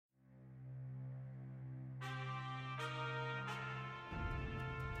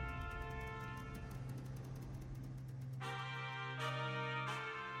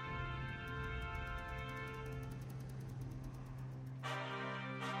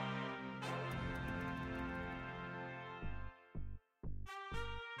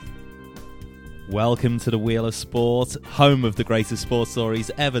Welcome to the Wheel of Sport, home of the greatest sports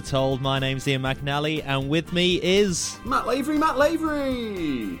stories ever told. My name's Ian McNally, and with me is... Matt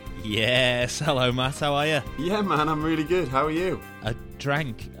Lavery! Yes, hello Matt, how are you? Yeah man, I'm really good, how are you? I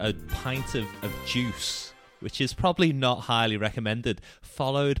drank a pint of juice, which is probably not highly recommended,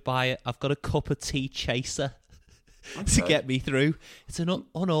 followed by, I've got a cup of tea chaser to get me through. It's an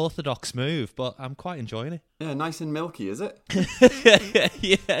unorthodox move, but I'm quite enjoying it. Yeah, nice and milky, is it?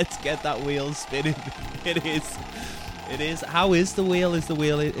 Yeah, to get that wheel spinning. It is. How is the wheel? Is the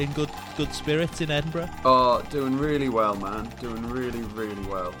wheel in good spirits in Edinburgh? Oh, doing really well, man. Doing really, really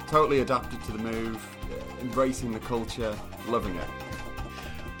well. Totally adapted to the move, embracing the culture, loving it.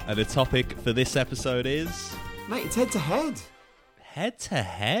 And the topic for this episode is... Mate, it's head-to-head.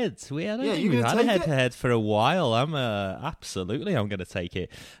 Head-to-head? We've had a take head-to-head for a while. I'm going to take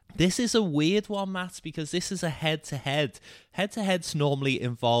it. This is a weird one, Matt, because this is a head-to-head. Head-to-heads normally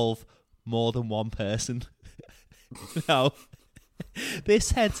involve more than one person. No.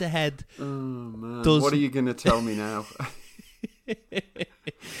 This head-to-head... Oh, man. What are you going to tell me now?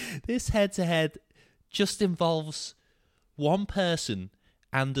 This head-to-head just involves one person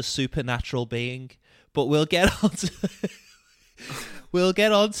and a supernatural being. But we'll get on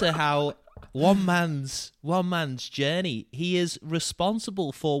to how one man's journey. He is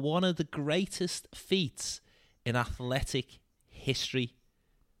responsible for one of the greatest feats in athletic history.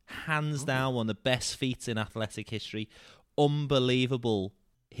 Hands down, one of the best feats in athletic history. Unbelievable.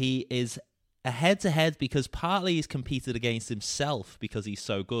 He is a head-to-head because partly he's competed against himself because he's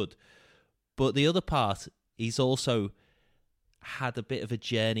so good. But the other part, he's also had a bit of a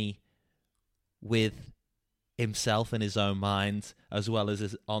journey with himself and his own mind, as well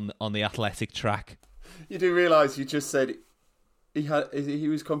as on the athletic track. You do realise you just said he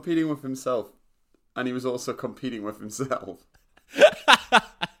was competing with himself, and he was also competing with himself.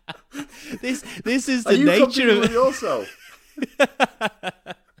 This is the nature of with yourself.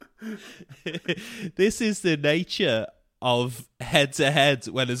 This is the nature of head-to-head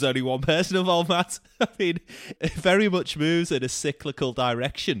when there's only one person involved, Matt. I mean, it very much moves in a cyclical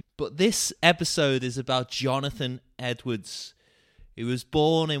direction. But this episode is about Jonathan Edwards. He was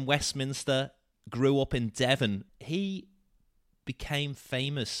born in Westminster, grew up in Devon. He became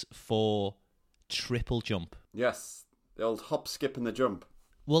famous for triple jump. Yes, the old hop, skip and the jump.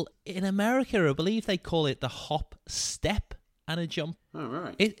 Well, in America, I believe they call it the hop, step and a jump. Oh,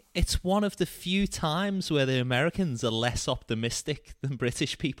 right. It's one of the few times where the Americans are less optimistic than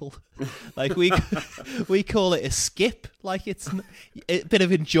British people. Like we call it a skip. Like it's a bit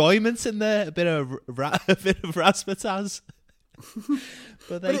of enjoyment in there, a bit of razzmatazz.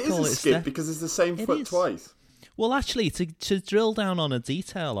 But they call it a skip because it's the same foot twice. Well, actually, to drill down on a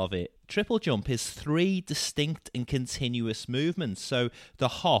detail of it, triple jump is 3 distinct and continuous movements. So the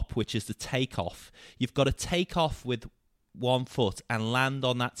hop, which is the takeoff, you've got to take off with one foot and land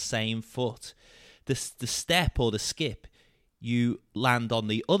on that same foot. The step or the skip, you land on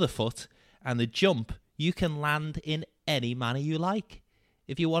the other foot, and the jump, you can land in any manner you like.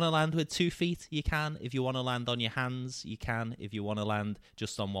 If you want to land with 2 feet, you can. If you want to land on your hands, you can. If you want to land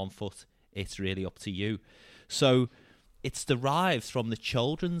just on one foot, it's really up to you. So it's derived from the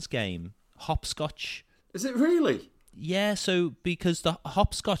children's game, hopscotch. Is it really? Yeah, so because the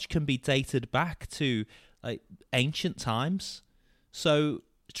hopscotch can be dated back to like ancient times. So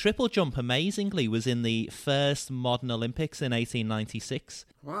triple jump, amazingly, was in the first modern Olympics in 1896.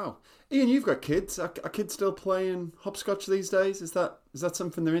 Wow. Ian, you've got kids. Are kids still playing hopscotch these days? Is that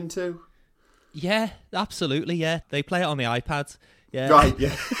something they're into? Yeah, absolutely, yeah. They play it on the iPad. Yeah. Right,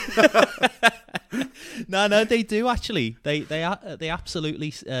 yeah. No, they do actually. They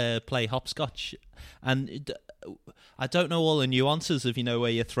absolutely play hopscotch. And I don't know all the nuances of,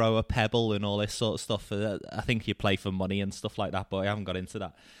 where you throw a pebble and all this sort of stuff. I think you play for money and stuff like that, but I haven't got into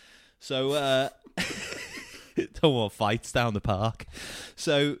that. So, don't want fights down the park.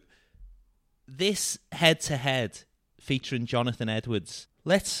 So, this head-to-head featuring Jonathan Edwards.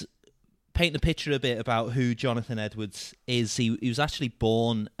 Let's paint the picture a bit about who Jonathan Edwards is. He was actually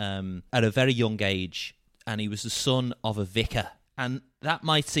born at a very young age, and he was the son of a vicar. And that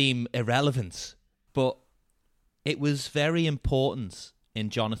might seem irrelevant, but it was very important in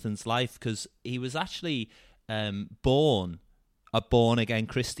Jonathan's life because he was actually born a born-again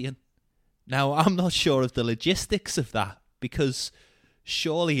Christian. Now, I'm not sure of the logistics of that because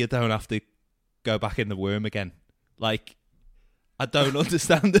surely you don't have to go back in the womb again. Like, I don't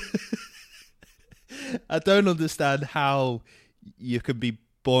understand. I don't understand how you can be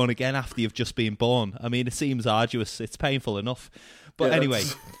born again after you've just been born. I mean, it seems arduous. It's painful enough. But yeah, anyway,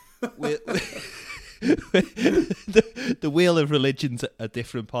 the Wheel of Religion's a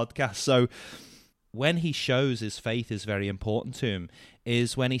different podcast. So when he shows his faith is very important to him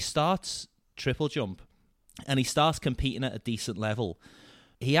is when he starts triple jump and he starts competing at a decent level.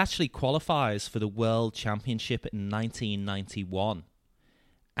 He actually qualifies for the World Championship in 1991,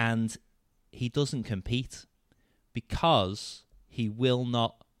 and he doesn't compete because he will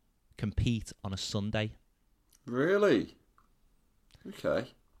not compete on a Sunday. Really? Okay.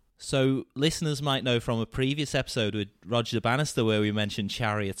 So listeners might know from a previous episode with Roger Bannister where we mentioned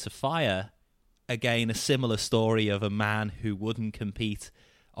Chariots of Fire, again a similar story of a man who wouldn't compete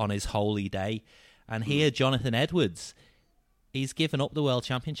on his holy day. And here, Jonathan Edwards, he's given up the World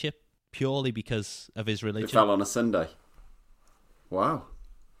Championship purely because of his religion. It fell on a Sunday. Wow.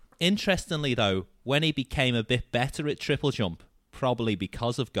 Interestingly, though, when he became a bit better at triple jump, probably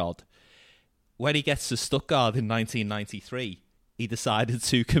because of God, when he gets to Stuttgart in 1993, he decided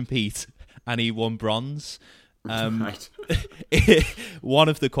to compete and he won bronze. Right. One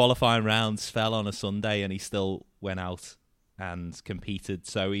of the qualifying rounds fell on a Sunday and he still went out and competed.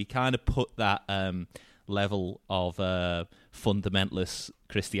 So he kind of put that level of fundamentalist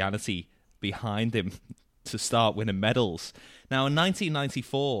Christianity behind him to start winning medals. Now, in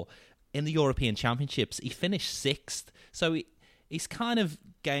 1994, in the European Championships, he finished 6th. So he's kind of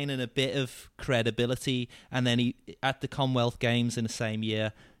gaining a bit of credibility. And then he at the Commonwealth Games in the same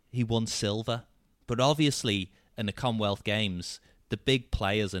year, he won silver. But obviously, in the Commonwealth Games, the big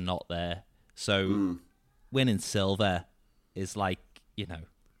players are not there. So winning silver is like, you know,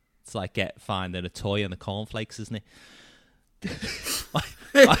 it's like finding a toy in the cornflakes, isn't it? Is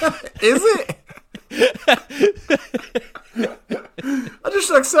it? I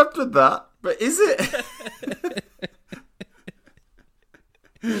just accepted that, but is it?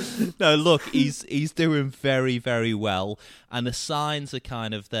 No, look, he's doing very, very well, and the signs are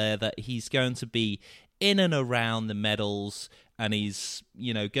kind of there that he's going to be in and around the medals, and he's,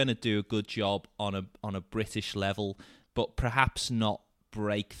 you know, going to do a good job on a British level, but perhaps not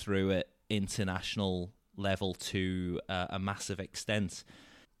break through at international level to a massive extent.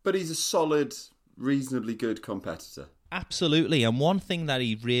 But he's a solid, reasonably good competitor. Absolutely, and one thing that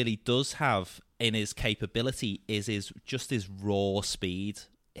he really does have in his capability is his raw speed.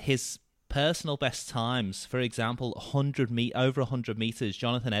 His personal best times, for example, over 100 meters,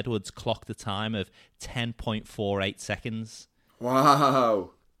 Jonathan Edwards clocked a time of 10.48 seconds.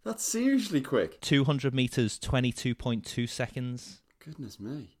 Wow, that's seriously quick. 200 meters, 22.2 seconds. Goodness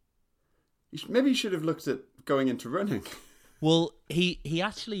me. Maybe you should have looked at going into running. Well, he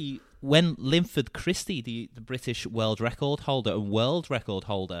actually, when Linford Christie, the British world record holder,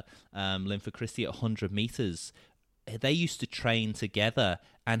 Linford Christie at 100 metres, they used to train together,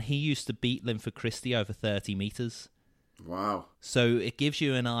 and he used to beat Linford Christie over 30 metres. Wow. So it gives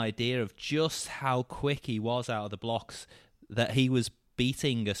you an idea of just how quick he was out of the blocks, that he was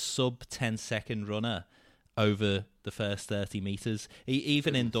beating a sub 10-second runner over the first 30 metres.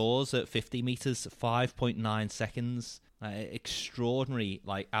 Even indoors at 50 metres, 5.9 seconds. Extraordinary,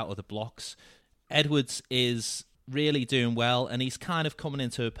 like, out of the blocks. Edwards is really doing well, and he's kind of coming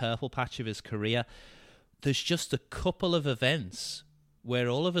into a purple patch of his career. There's just a couple of events where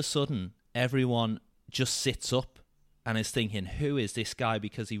all of a sudden everyone just sits up and is thinking, who is this guy?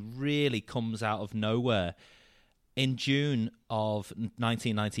 Because he really comes out of nowhere. In June of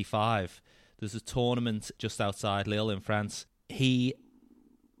 1995, there's a tournament just outside Lille in France. He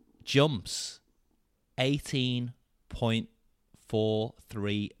jumps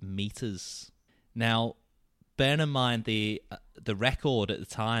 18.43 meters. Now, bear in mind the record at the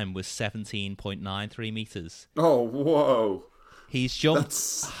time was 17.93 meters. Oh, whoa. He's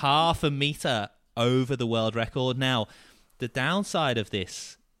jumped half a meter over the world record. Now, the downside of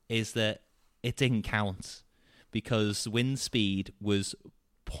this is that it didn't count because wind speed was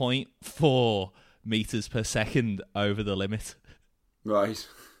 0.4 meters per second over the limit. Right.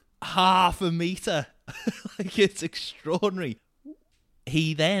 Half a meter. Like, it's extraordinary.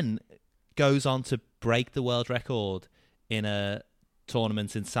 He then goes on to break the world record in a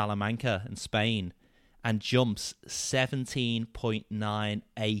tournament in Salamanca in Spain and jumps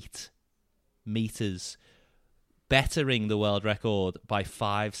 17.98 meters, bettering the world record by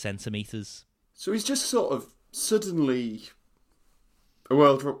 5 centimeters. So he's just sort of suddenly a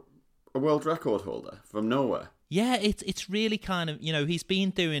world record holder from nowhere. Yeah, it's really kind of, you know, he's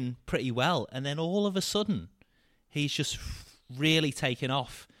been doing pretty well, and then all of a sudden, he's just really taken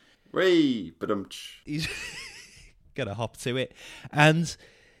off. He's gonna hop to it, and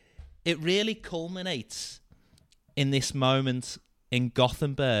it really culminates in this moment in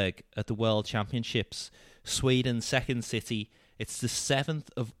Gothenburg at the World Championships, Sweden's second city. It's the 7th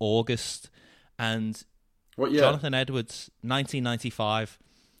of August, and what year? Jonathan Edwards, 1995.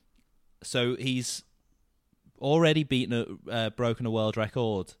 So he's already broken a world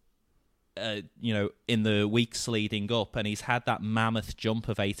record, in the weeks leading up, and he's had that mammoth jump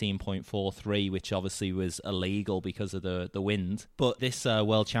of 18.43, which obviously was illegal because of the wind. But this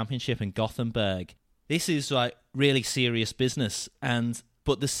World Championship in Gothenburg, this is like really serious business.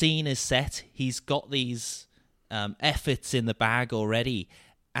 But the scene is set. He's got these efforts in the bag already,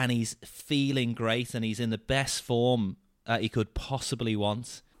 and he's feeling great, and he's in the best form he could possibly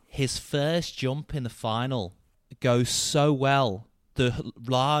want. His first jump in the final goes so well. The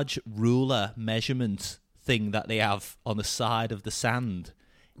large ruler measurement thing that they have on the side of the sand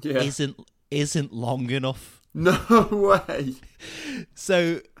isn't long enough. No way.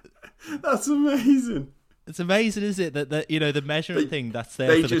 So that's amazing. It's amazing, isn't it? That the measuring thing that's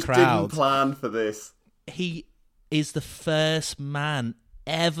there for the crowd. They just didn't plan for this. He is the first man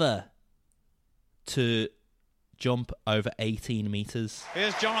ever to jump over 18 meters.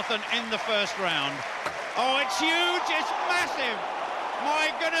 Here's Jonathan in the first round. Oh, it's huge. It's massive.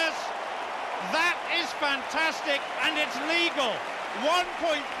 My goodness. That is fantastic, and it's legal.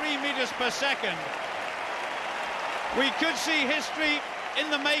 1.3 meters per second. We could see history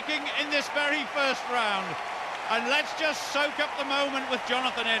in the making in this very first round. And let's just soak up the moment with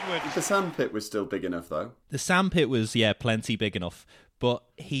Jonathan Edwards. The sandpit was still big enough, though. The sandpit was, plenty big enough. But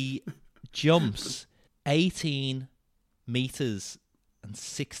he jumps 18 meters and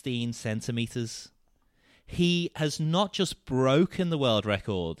 16 centimeters. He has not just broken the world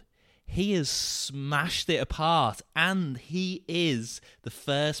record, he has smashed it apart, and he is the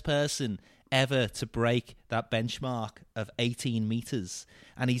first person ever to break that benchmark of 18 meters,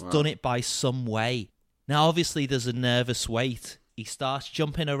 and he's done it by some way. Now, obviously, there's a nervous wait. He starts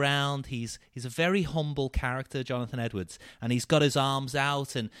jumping around. He's a very humble character, Jonathan Edwards, and he's got his arms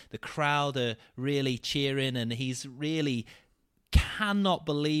out, and the crowd are really cheering, and he's really cannot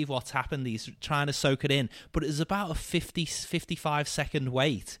believe what's happened. He's trying to soak it in, but it's about a 55 second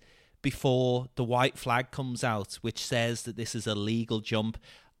wait before the white flag comes out, which says that this is a legal jump,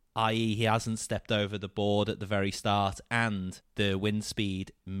 i.e. he hasn't stepped over the board at the very start, and the wind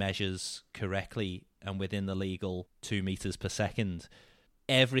speed measures correctly and within the legal 2 meters per second.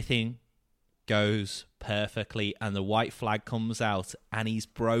 Everything goes perfectly, and the white flag comes out, and he's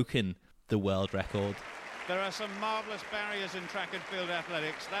broken the world record. There are some marvellous barriers in track and field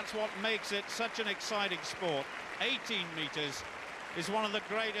athletics. That's what makes it such an exciting sport. 18 metres is one of the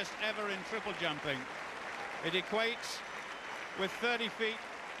greatest ever in triple jumping. It equates with 30 feet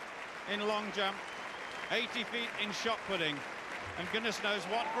in long jump, 80 feet in shot putting, and goodness knows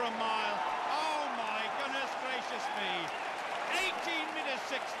what for a mile. Oh my goodness gracious me. 18 minutes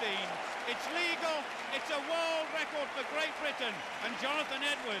 16. It's legal. It's a world record for Great Britain and Jonathan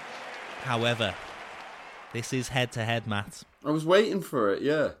Edwards. However, this is head-to-head, Matt. I was waiting for it,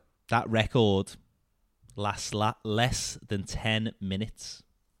 yeah. That record lasts less than 10 minutes.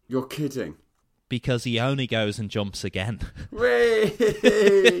 You're kidding. Because he only goes and jumps again.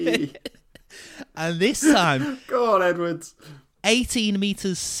 Way! And this time... Go on, Edwards. 18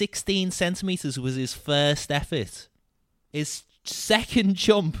 metres, 16 centimetres was his first effort. His second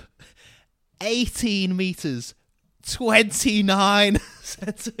jump, 18 metres, 29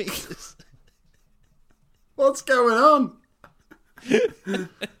 centimetres. What's going on?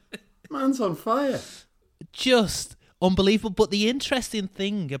 Man's on fire. Just unbelievable. But the interesting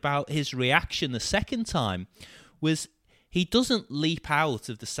thing about his reaction the second time was he doesn't leap out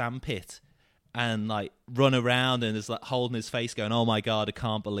of the sandpit and like run around and is like holding his face going, oh my God, I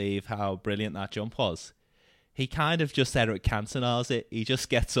can't believe how brilliant that jump was. He kind of just Eric Cantona's it. He just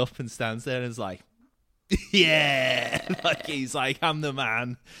gets up and stands there and is like, yeah. Like he's like, I'm the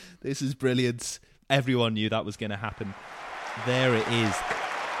man. This is brilliant. Everyone knew that was going to happen. There it is.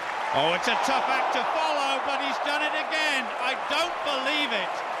 Oh, it's a tough act to follow, but he's done it again. I don't believe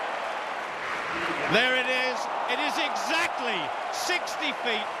it. There it is. It is exactly 60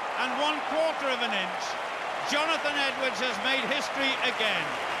 feet and 1/4 of an inch. Jonathan Edwards has made history again.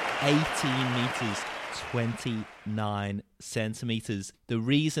 18 metres, 29 centimetres. The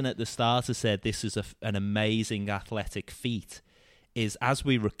reason at the start I said this is an amazing athletic feat is as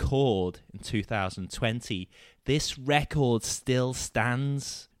we record in 2020, this record still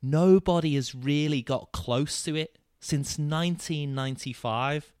stands. Nobody has really got close to it since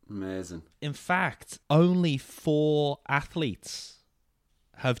 1995. Amazing. In fact, only 4 athletes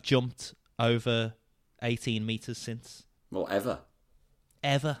have jumped over 18 metres since. Well, ever.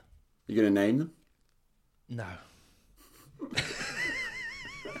 Ever. You going to name them? No.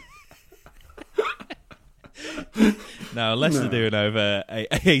 No, unless they're doing over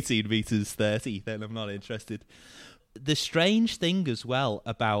 18 metres 30, then I'm not interested. the strange thing as well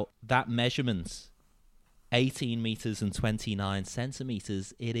about that measurement, 18 metres and 29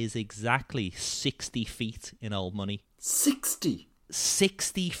 centimetres, it is exactly 60 feet in old money. 60?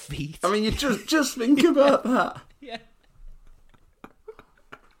 60 feet. I mean, you just think about that. Yeah.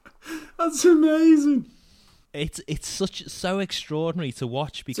 That's amazing. It's so extraordinary to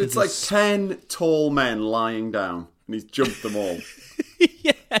watch So because it's like 10 tall men lying down, and he's jumped them all.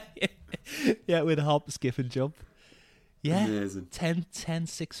 yeah, with hop, skip, and jump. Yeah, Amazing. 10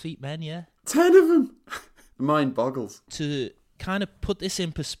 6 feet men, yeah. 10 of them. Mind boggles. To kind of put this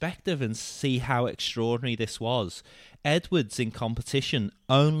in perspective and see how extraordinary this was, Edwards in competition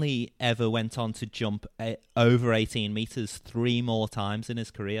only ever went on to jump over 18 metres 3 more times in his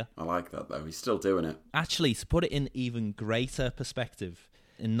career. I like that, though. He's still doing it. Actually, to put it in even greater perspective,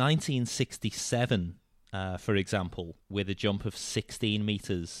 in 1967, for example, with a jump of 16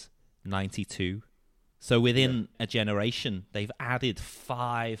 metres 92. So within a generation, they've added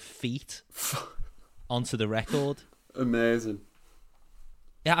 5 feet onto the record. Amazing.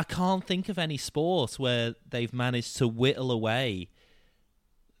 Yeah, I can't think of any sport where they've managed to whittle away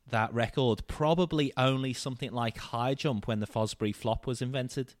that record. Probably only something like high jump when the Fosbury flop was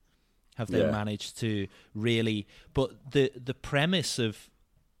invented. Have they managed to really... But the premise of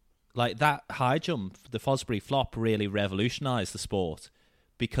like that high jump, the Fosbury flop, really revolutionised the sport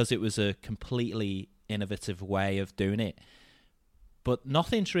because it was a completely innovative way of doing it. But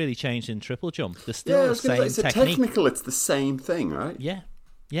nothing's really changed in triple jump. There's still the same it's technique. Technical, it's the same thing, right? Yeah.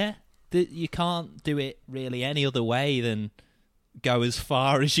 You can't do it really any other way than go as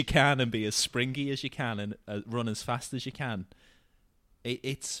far as you can and be as springy as you can and run as fast as you can.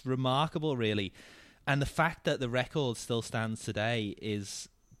 It's remarkable, really. And the fact that the record still stands today is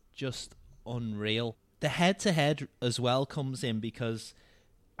just unreal. The head-to-head as well comes in because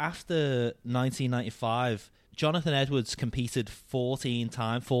after 1995, Jonathan Edwards competed 14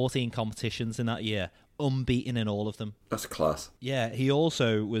 competitions in that year, unbeaten in all of them. That's class. Yeah, he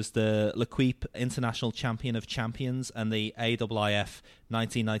also was the L'Equipe International Champion of Champions and the AIIF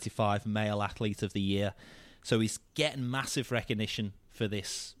 1995 Male Athlete of the Year. So he's getting massive recognition for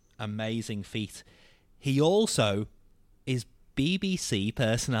this amazing feat. He also is BBC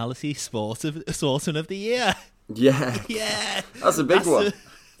Personality Sportsman of the Year. Yeah. Yeah. That's a big one.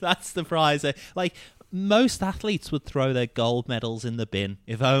 That's the prize. Like, most athletes would throw their gold medals in the bin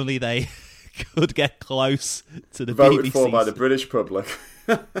if only they could get close to the Voted BBC. for by the British public.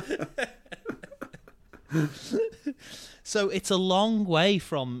 So it's a long way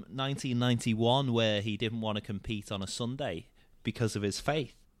from 1991 where he didn't want to compete on a Sunday because of his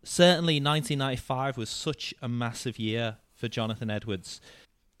faith. Certainly 1995 was such a massive year for Jonathan Edwards.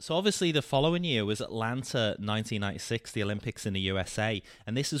 So obviously the following year was Atlanta 1996, the Olympics in the USA,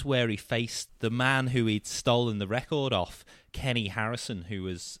 and this is where he faced the man who he'd stolen the record off, Kenny Harrison, who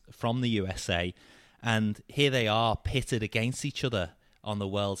was from the USA, and here they are pitted against each other on the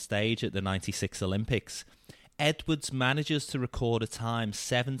world stage at the 96 Olympics. Edwards manages to record a time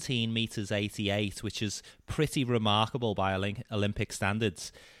 17 metres 88, which is pretty remarkable by Olympic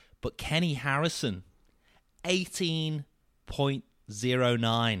standards, but Kenny Harrison,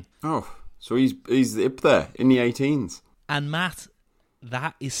 18.09. Oh, so he's up there in the 18s. And Matt,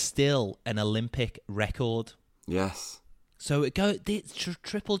 that is still an Olympic record. Yes. So the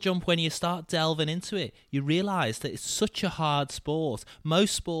triple jump, when you start delving into it, you realise that it's such a hard sport.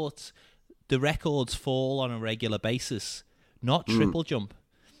 Most sports, the records fall on a regular basis, not triple jump.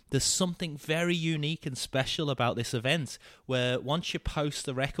 There's something very unique and special about this event where once you post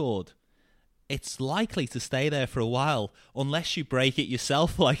the record, it's likely to stay there for a while unless you break it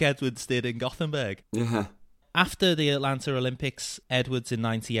yourself like Edwards did in Gothenburg. Yeah. After the Atlanta Olympics, Edwards in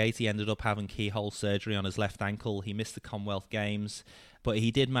 98, he ended up having keyhole surgery on his left ankle. He missed the Commonwealth Games, but he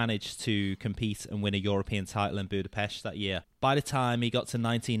did manage to compete and win a European title in Budapest that year. By the time he got to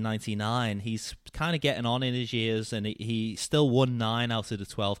 1999, he's kind of getting on in his years, and he still won 9 out of the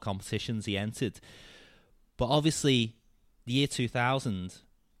 12 competitions he entered. But obviously, the year 2000,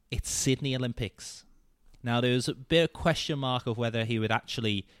 it's Sydney Olympics. Now, there was a bit of question mark of whether he would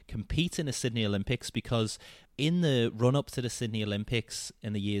actually compete in the Sydney Olympics because in the run-up to the Sydney Olympics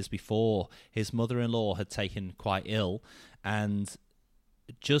in the years before, his mother-in-law had taken quite ill, and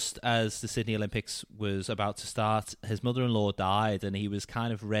just as the Sydney Olympics was about to start, his mother-in-law died, and he was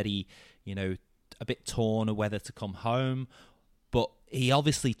kind of ready, a bit torn of whether to come home, but he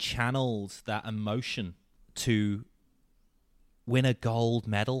obviously channeled that emotion to win a gold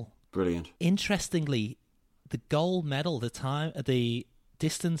medal. Brilliant. Interestingly, the gold medal, the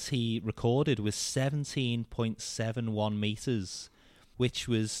distance he recorded was 17.71 meters, which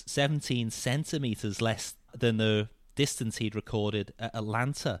was 17 centimeters less than the distance he'd recorded at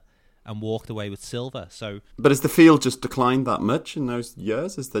Atlanta and walked away with silver. So, but has the field just declined that much in those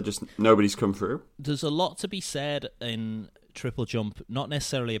years? Is there just nobody's come through? There's a lot to be said in triple jump, not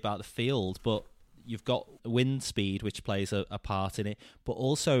necessarily about the field, but you've got wind speed, which plays a part in it, but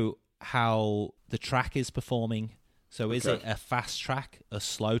also how the track is performing. So is it a fast track, a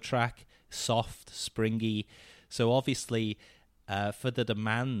slow track, soft, springy? So obviously, for the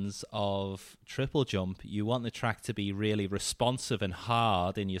demands of triple jump, you want the track to be really responsive and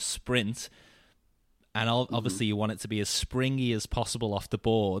hard in your sprint. And obviously you want it to be as springy as possible off the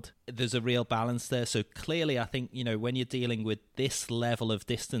board. There's a real balance there. So clearly, I think, when you're dealing with this level of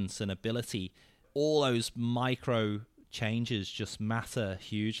distance and ability, all those micro changes just matter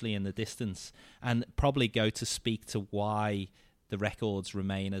hugely in the distance, and probably go to speak to why the records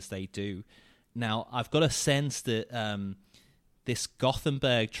remain as they do. Now, I've got a sense that this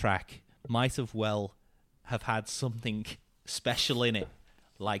Gothenburg track might have had something special in it,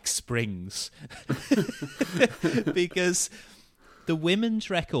 like springs, because the women's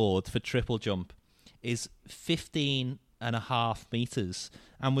record for triple jump is 15.5 meters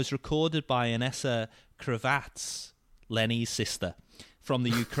and was recorded by Inessa Kravats, Lenny's sister, from the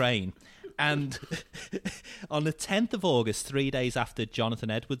Ukraine. And on the 10th of August, 3 days after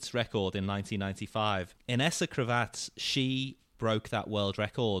Jonathan Edwards' record in 1995, Inessa Kravats, she broke that world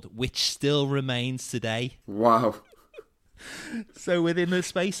record, which still remains today. Wow. So within the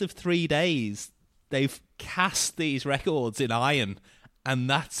space of 3 days, they've cast these records in iron, and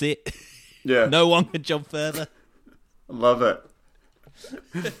that's it. Yeah. No one can jump further. I love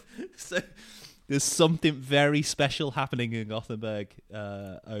it. So there's something very special happening in Gothenburg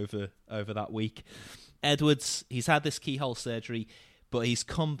over that week. Edwards, he's had this keyhole surgery, but he's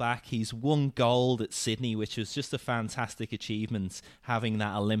come back. He's won gold at Sydney, which was just a fantastic achievement, having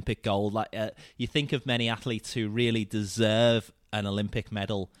that Olympic gold. Like you think of many athletes who really deserve an Olympic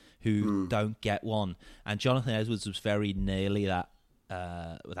medal who don't get one, and Jonathan Edwards was very nearly that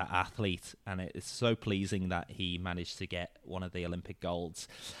athlete, and it's so pleasing that he managed to get one of the Olympic golds.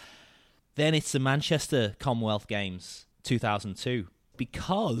 Then it's the Manchester Commonwealth Games 2002.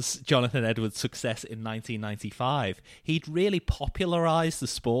 Because Jonathan Edwards' success in 1995, he'd really popularised the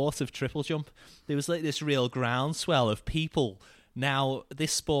sport of triple jump. There was like this real groundswell of people. Now,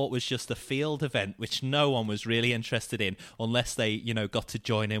 this sport was just a field event, which no one was really interested in unless they, got to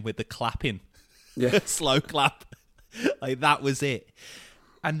join in with the clapping. Yeah. Slow clap. Like, that was it.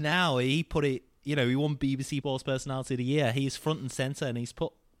 And now he put it, he won BBC Sports Personality of the Year. He's front and centre, and he's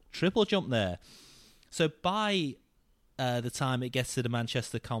put triple jump there. So by the time it gets to the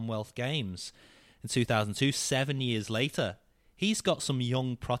Manchester Commonwealth Games in 2002, 7 years later, he's got some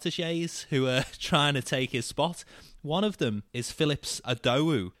young protégés who are trying to take his spot. One of them is Phillips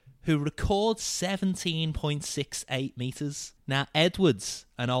Adowu, who records 17.68 metres. Now, Edwards,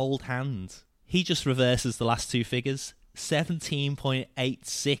 an old hand, he just reverses the last two figures,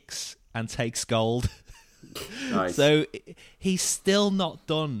 17.86, and takes gold. Nice. So he's still not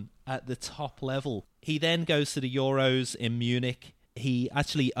done at the top level. He then goes to the Euros in Munich. He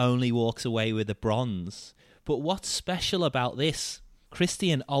actually only walks away with a bronze. But what's special about this,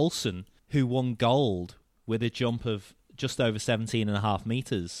 Christian Olsson, who won gold with a jump of just over 17.5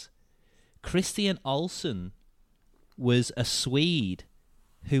 metres, Christian Olsson was a Swede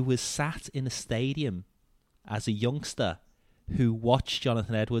who was sat in a stadium as a youngster who watched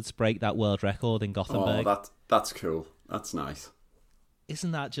Jonathan Edwards break that world record in Gothenburg. Oh, that's cool. That's nice.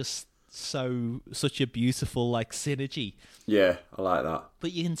 Isn't that just such a beautiful synergy? Yeah, I like that.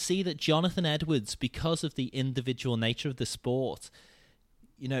 But you can see that Jonathan Edwards, because of the individual nature of the sport,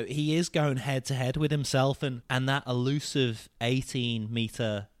 he is going head to head with himself, and that elusive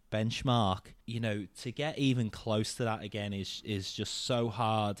 18-meter benchmark, to get even close to that again is just so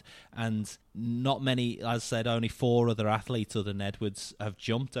hard. And not many, as I said, only 4 other athletes other than Edwards have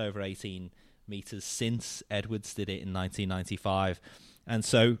jumped over 18 meters since Edwards did it in 1995. And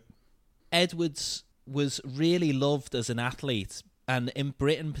so Edwards was really loved as an athlete, and in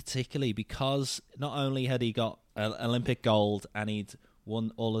Britain particularly, because not only had he got an Olympic gold and he'd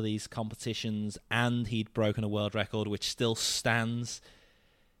won all of these competitions and he'd broken a world record which still stands,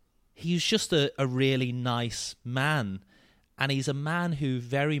 he was just a really nice man. And he's a man who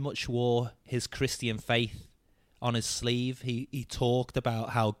very much wore his Christian faith on his sleeve. He talked about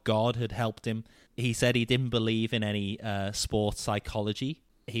how God had helped him. He said he didn't believe in any sports psychology.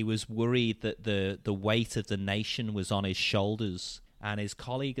 He was worried that the weight of the nation was on his shoulders. And his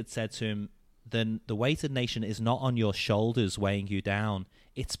colleague had said to him, the weight of the nation is not on your shoulders weighing you down.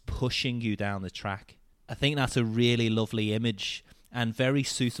 It's pushing you down the track. I think that's a really lovely image and very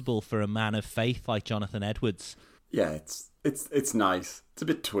suitable for a man of faith like Jonathan Edwards. Yeah, it's nice. It's a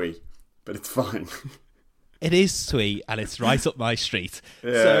bit twee, but it's fine. It is twee, and it's right up my street.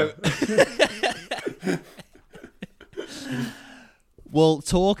 Yeah. So, well,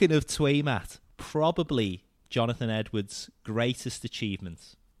 talking of twee, Matt, probably Jonathan Edwards' greatest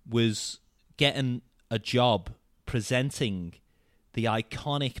achievement was getting a job presenting the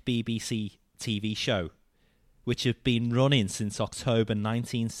iconic BBC TV show, which had been running since October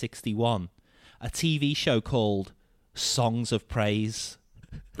 1961, a TV show called Songs of Praise.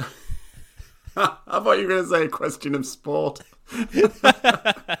 I thought you were going to say a question of sport.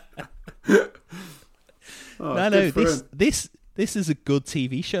 No, this is a good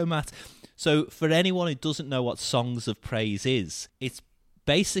TV show, Matt. So for anyone who doesn't know what Songs of Praise is, it's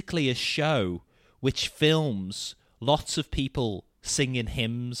basically a show which films lots of people singing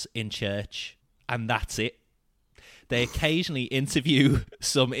hymns in church, and that's it. They occasionally interview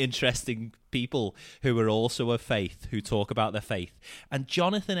some interesting people who are also of faith, who talk about their faith. And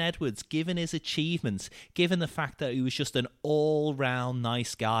Jonathan Edwards, given his achievements, given the fact that he was just an all-round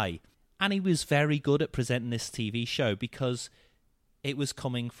nice guy, and he was very good at presenting this TV show because it was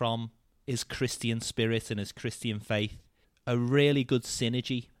coming from his Christian spirit and his Christian faith, a really good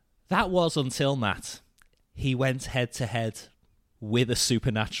synergy. That was until, Matt, he went head-to-head with a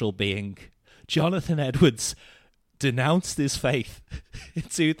supernatural being. Jonathan Edwards denounced his faith in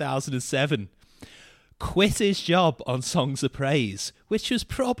 2007, quit his job on Songs of Praise, which was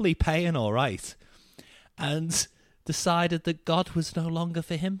probably paying all right, and decided that God was no longer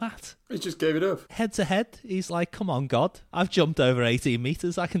for him, Matt. He just gave it up. Head to head, he's like, come on, God, I've jumped over 18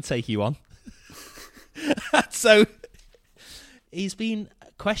 metres, I can take you on. So he's been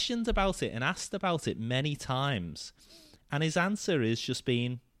questioned about it and asked about it many times, and his answer has just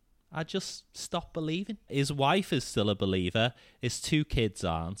been, I just stopped believing. His wife is still a believer. His 2 kids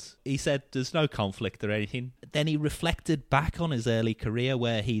aren't. He said there's no conflict or anything. Then he reflected back on his early career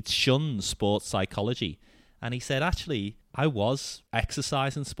where he'd shunned sports psychology. And he said, actually, I was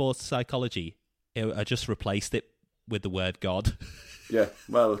exercising sports psychology. I just replaced it with the word God. Yeah,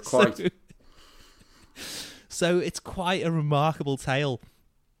 well, quite. So it's quite a remarkable tale.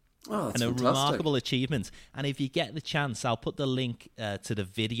 Oh, and fantastic. A remarkable achievement. And if you get the chance, I'll put the link to the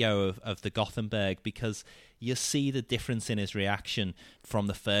video of the Gothenburg, because you see the difference in his reaction from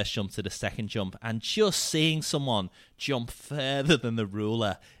the first jump to the second jump. And just seeing someone jump further than the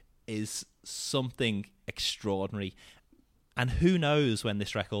ruler is something extraordinary. And who knows when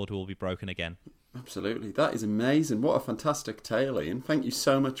this record will be broken again. Absolutely. That is amazing. What a fantastic tale, Ian. Thank you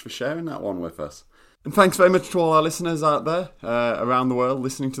so much for sharing that one with us. And thanks very much to all our listeners out there around the world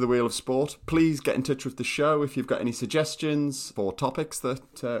listening to The Wheel of Sport. Please get in touch with the show if you've got any suggestions for topics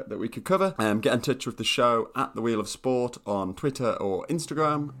that we could cover. Get in touch with the show at The Wheel of Sport on Twitter or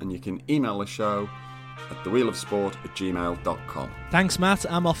Instagram, and you can email the show at thewheelofsport@gmail.com. Thanks,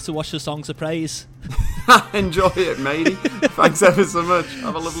 Matt. I'm off to watch the Songs of Praise. Enjoy it, matey. Thanks ever so much.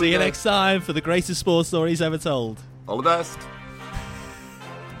 Have a lovely day. See you next time for the greatest sports stories ever told. All the best.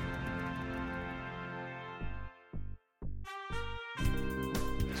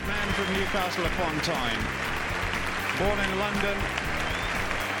 From Newcastle upon Tyne, born in London,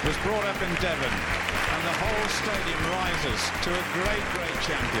 was brought up in Devon, and the whole stadium rises to a great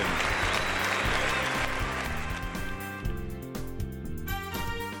champion.